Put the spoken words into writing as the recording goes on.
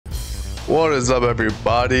What is up,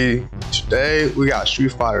 everybody? Today we got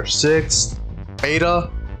Street Fighter 6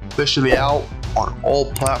 beta officially out on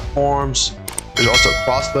all platforms. There's also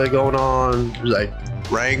crossplay going on. There's like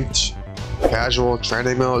ranked, casual,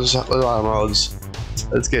 training modes, a lot of modes.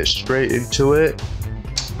 Let's get straight into it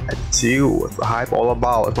and see what the hype all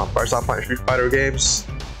about. It's my first time playing Street Fighter games.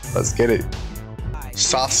 Let's get it.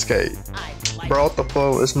 Sasuke. Bro, what the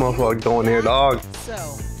fuck? This motherfucker going here, dog.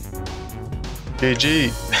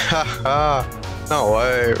 GG. Haha. No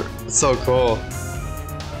way. It's so cool.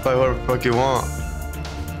 Play whatever the fuck you want.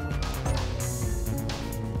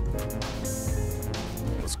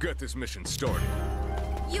 Let's get this mission started.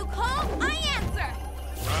 You call, I answer.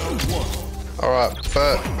 Round one. Alright,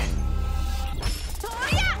 bet.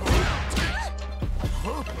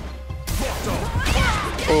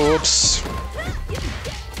 Oops.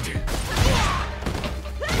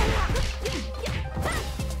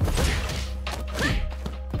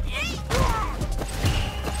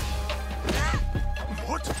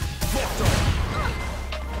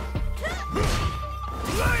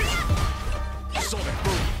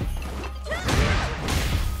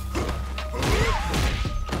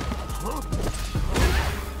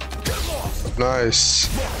 Nice.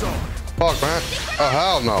 Fuck, man. Oh,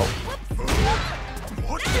 hell no.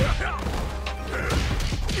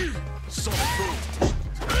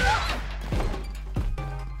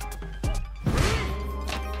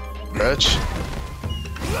 Bitch.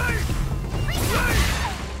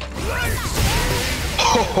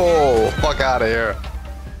 Oh, fuck out of here.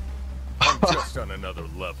 I'm just on another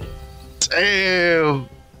level. Damn.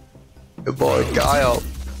 Good boy, Kyle.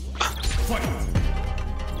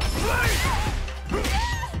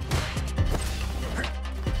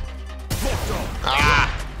 Ah.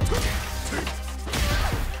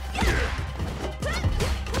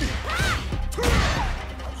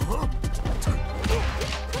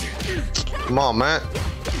 Come on, man.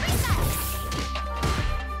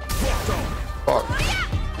 Fuck.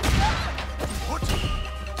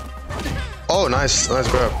 Oh, nice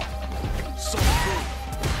grab.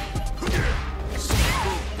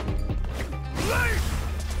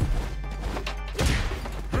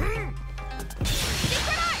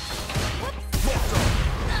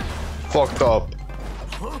 Fucked up.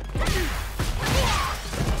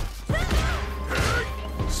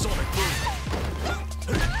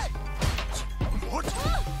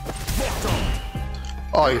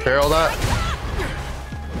 Oh, you hear all that?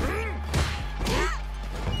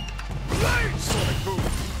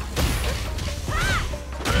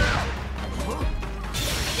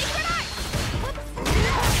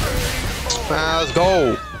 Let's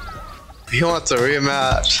go. He wants a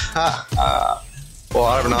rematch. Well,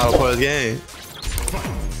 I don't know how to play this game.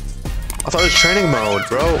 I thought it was training mode,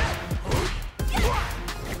 bro.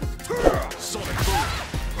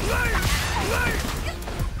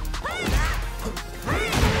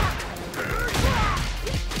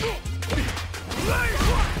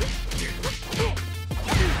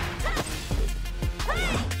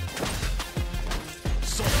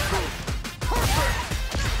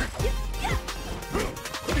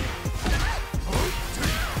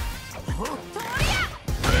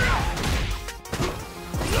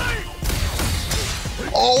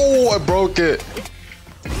 Oh, I broke it.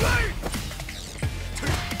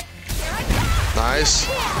 Nice.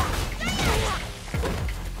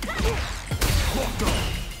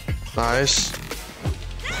 Nice.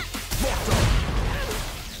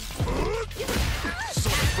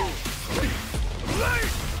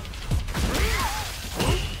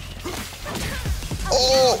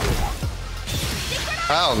 Oh!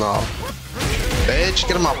 Hell no. Bitch,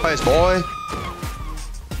 get in my face, boy.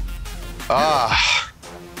 Ah.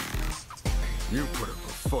 You put up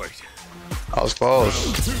a fight. I was close.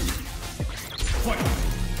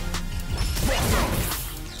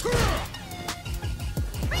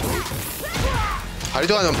 How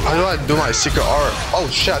do I do my secret art? Oh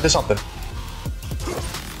shit, I did something.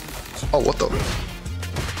 Oh, what the?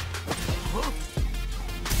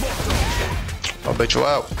 I'll bait you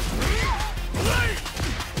out.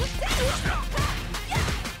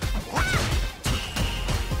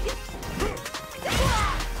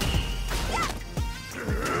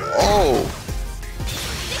 Oh.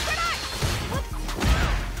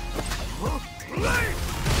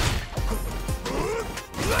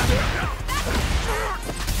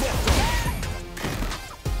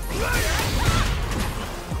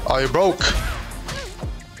 Oh, you broke.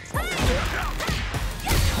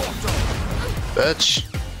 Bitch.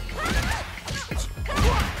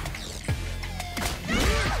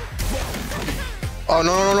 Oh,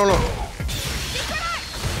 no.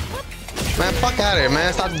 Man, fuck out of here,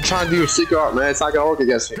 man. Stop trying to do your secret art, man. It's not gonna work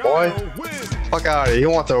against me, boy. Fuck out of here. You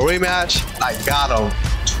want the rematch? I got him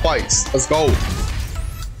twice. Let's go.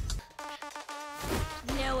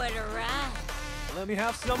 Nowhere to run. Let me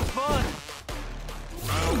have some fun.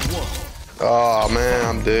 Round 1. Oh man,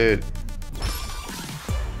 I'm dead.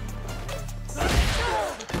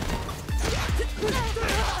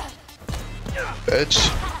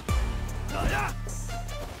 Bitch.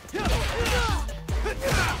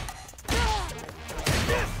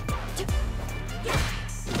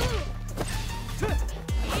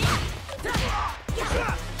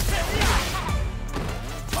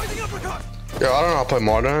 Yo, I don't know how to play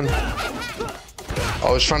modern.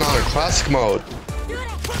 I was trying out in classic mode.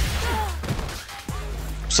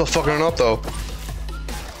 Still fucking it up though.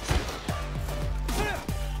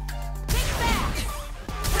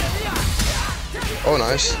 Oh,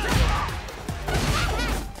 nice.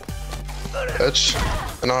 Bitch.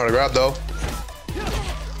 I know how to grab though.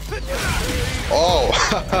 Oh.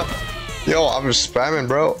 Yo, I'm just spamming,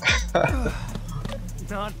 bro.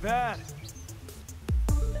 Not bad.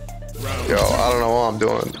 Yo, I don't know what I'm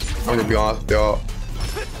doing. I'm gonna be honest with y'all.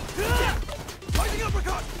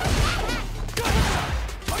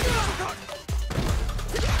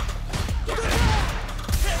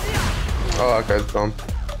 Oh, okay, it's dumb.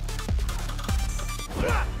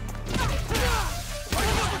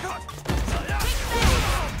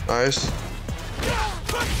 Nice.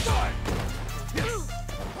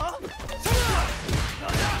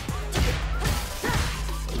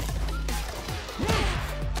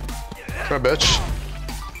 Come here, bitch.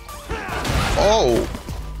 Oh!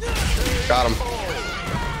 Got him.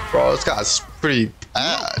 Bro, this guy's pretty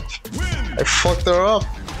bad. I fucked her up.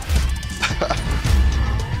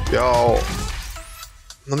 Yo.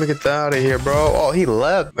 Let me get that out of here, bro. Oh, he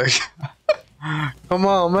left. Come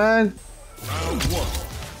on, man. Round 1.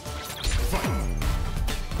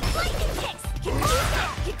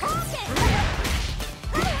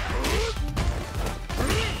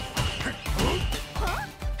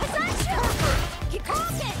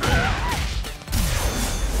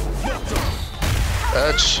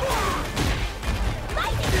 Bitch.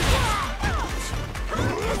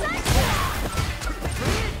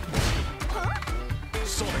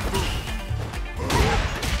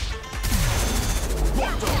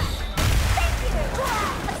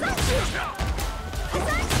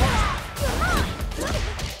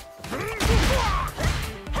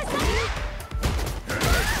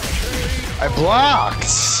 I blocked.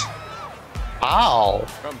 Ow.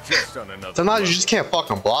 I'm just on another. Sometimes you just can't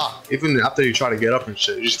fucking block. Even after you try to get up and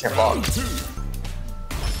shit, you just can't block.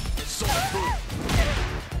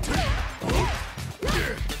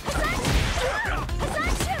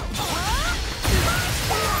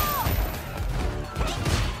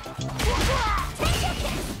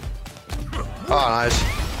 Oh, nice.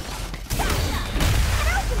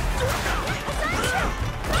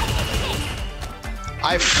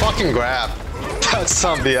 I fucking grabbed. That's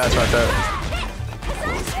some BS right there.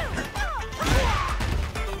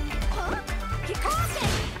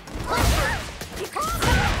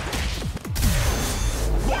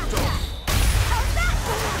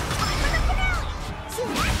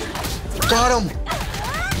 Got him.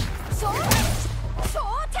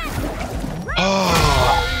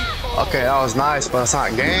 Oh, okay, that was nice, but it's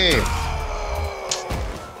not game,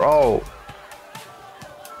 bro.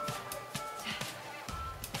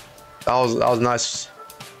 That was nice.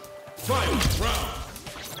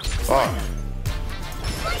 Oh.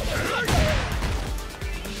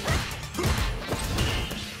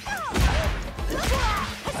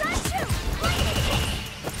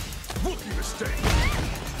 Rookie mistake.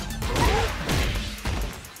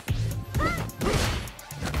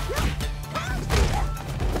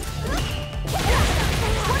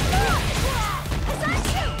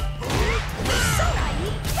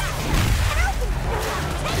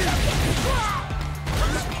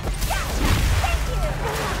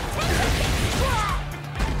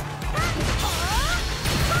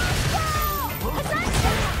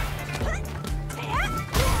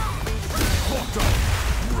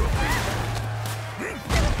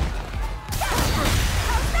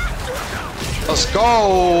 Let's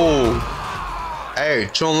go. Hey,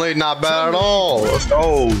 Chun-Li not bad at all. Let's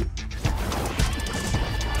go.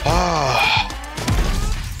 Ah.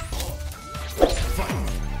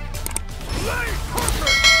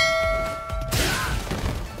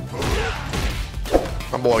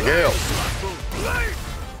 My boy Gale.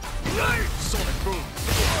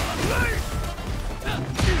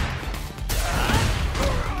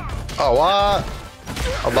 Oh, what?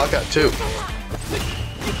 I'll block that too.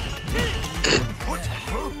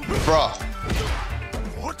 Bruh.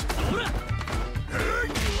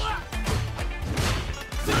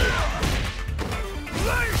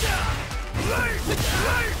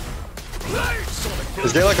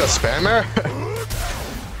 Is there like a spammer?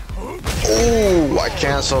 Oh, I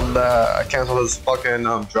canceled that. I canceled his fucking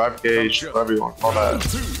drive gauge, whatever you want to call that.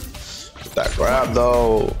 Get that grab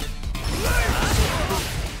though.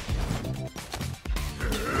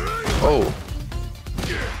 Oh.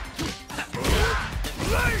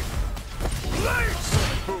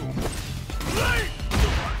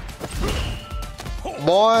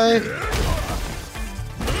 Boy.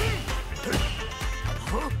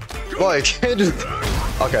 Boy, you can't just...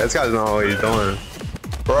 Okay, this guy doesn't know what he's doing.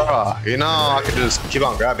 Bruh, you know, I could just keep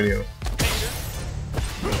on grabbing you.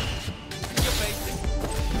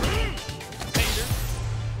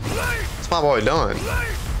 What's my boy doing?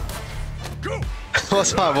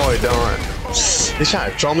 What's my boy doing? He's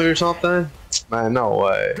trying to troll me or something? Man, no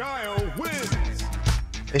way.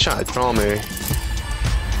 He's trying to troll me.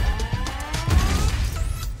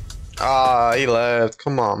 Ah, he left.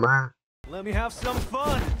 Come on, man. Let me have some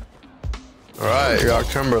fun. Alright, you got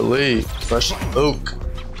Kimberly. Fresh Luke.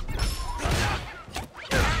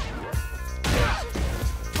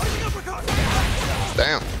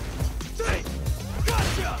 Damn.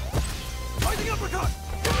 Gotcha. Fighting uppercut.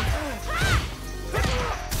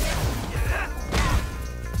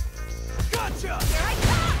 Gotcha.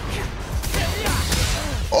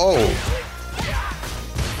 Oh.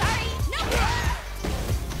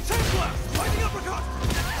 Take left. Fighting uppercut.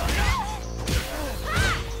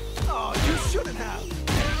 Oh, you shouldn't have.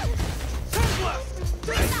 Take left.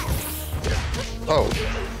 Oh.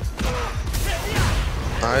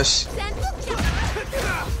 Nice. Gotcha.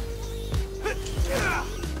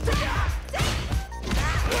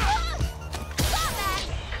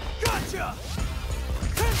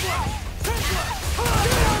 Take left. Take left.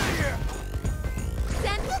 Get out of here.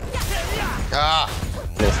 Ah.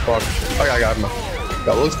 Oh, fuck. Okay, I got him.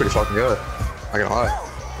 That looks pretty fucking good. I can't lie.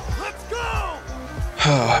 Let's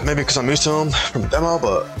go. Maybe because I'm used to him from the demo,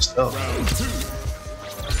 but still.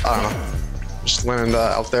 I don't know. Just landing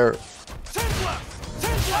out there. Take left.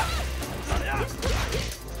 Take left.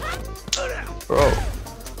 Bro.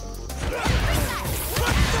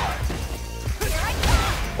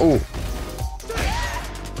 Oh.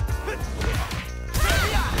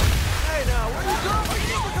 Hey now, where you going?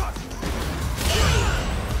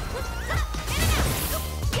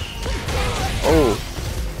 Oh.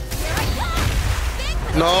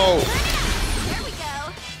 No. There we go.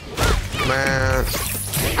 Man.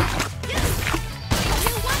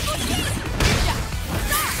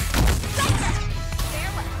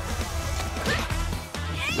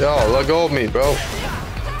 Yo, let go of me, bro.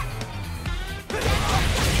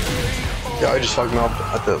 Yo, he just fucked me up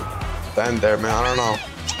at the end there, man. I don't know.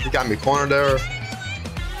 He got me cornered there.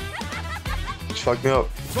 Just fucked me up.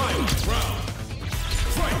 Take left.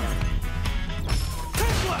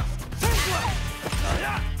 Take left.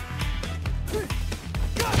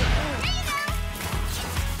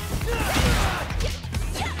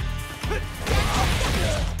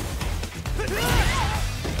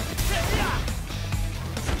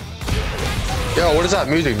 Yo, what is that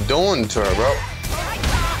music doing to her, bro?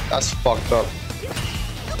 That's fucked up.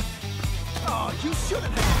 Oh, you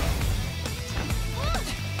shouldn't have.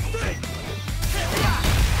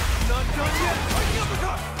 Not done yet. Fighting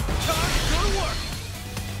uppercut. Time to go to work.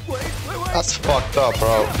 Wait. That's fucked up,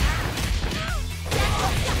 bro.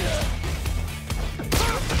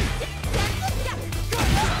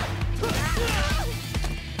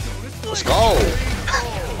 Let's go.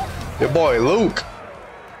 Your boy Luke.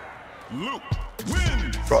 Luke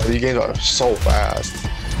wins. Bro, these games are so fast.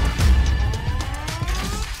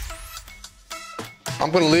 I'm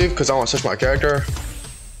gonna leave because I want to switch my character.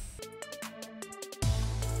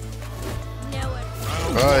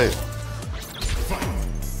 Alright.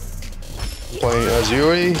 Playing as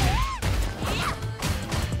Yuri.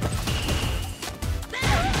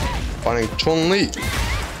 Fighting Chun-Li.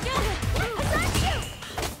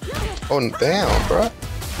 Oh, damn, bro.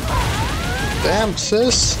 Damn,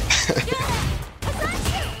 sis.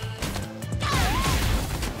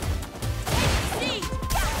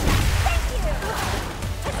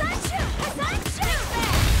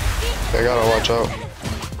 I gotta watch out.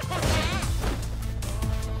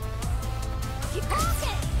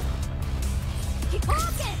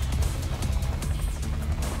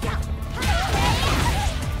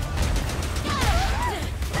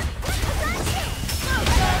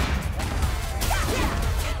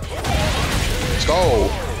 Let's go.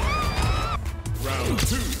 Round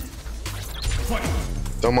 2. Fight.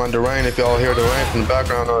 Don't mind the rain if y'all hear the rain from the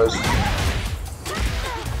background noise.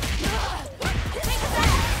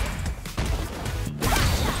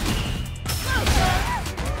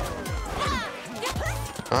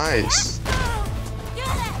 Nice.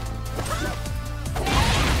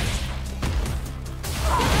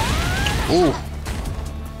 Ooh.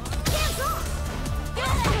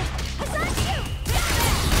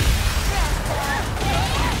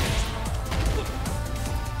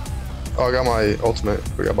 Oh, I got my ultimate.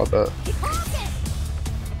 Forgot about that.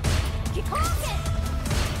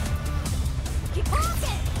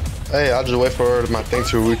 Hey, I'll just wait for my thing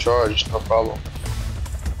to recharge. No problem.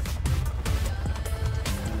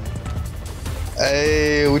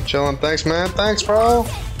 Hey, we chilling. Thanks, man. Thanks, bro.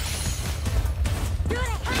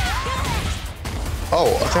 Oh,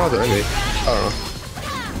 I think I was the enemy. I don't know.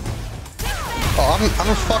 Oh, I'm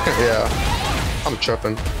a fucking, yeah. I'm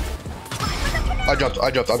tripping. I jumped. I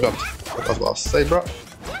was about to say, bro.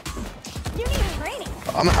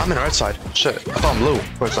 I'm in the right side. Shit. I thought I'm blue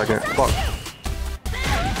for a second. Fuck.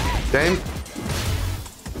 Game?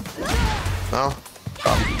 No?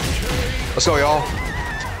 Let's go, y'all.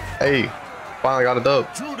 Hey. Finally got a dub.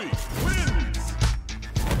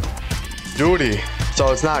 Judy.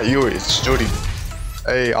 So it's not Yuri, it's Judy.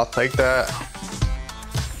 Hey, I'll take that.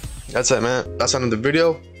 That's it, man. That's the end of the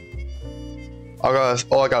video. All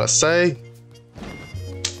I gotta say,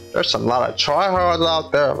 there's a lot of tryhards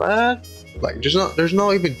out there, man. Like, there's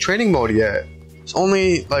no even training mode yet. It's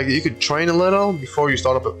only like you could train a little before you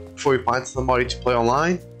find somebody to play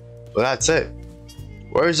online. But that's it.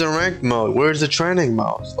 Where's the ranked mode? Where's the training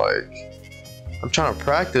mode? It's like, I'm trying to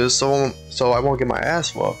practice so I won't get my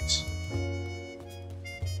ass whooped.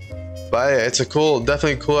 But hey, it's a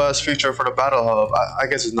definitely cool ass feature for the Battle Hub. I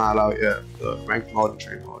guess it's not out yet, the ranked mode and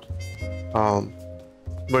training mode.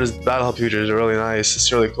 But this Battle Hub feature is really nice.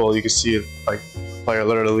 It's really cool. You can see it, like, player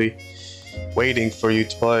literally waiting for you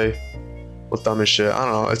to play with them and shit. I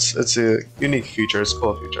don't know. It's a unique feature. It's a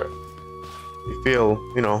cool feature. You feel,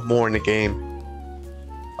 you know, more in the game.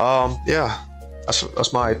 Yeah,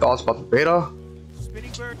 that's my thoughts about the beta.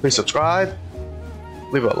 Please subscribe,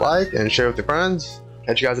 leave a like, and share with your friends.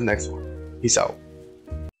 Catch you guys in the next one. Peace out.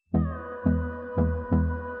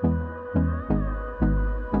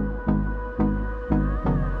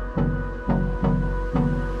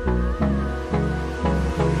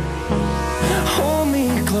 Hold me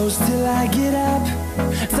close till I get up.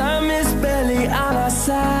 Time is barely on our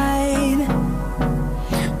side.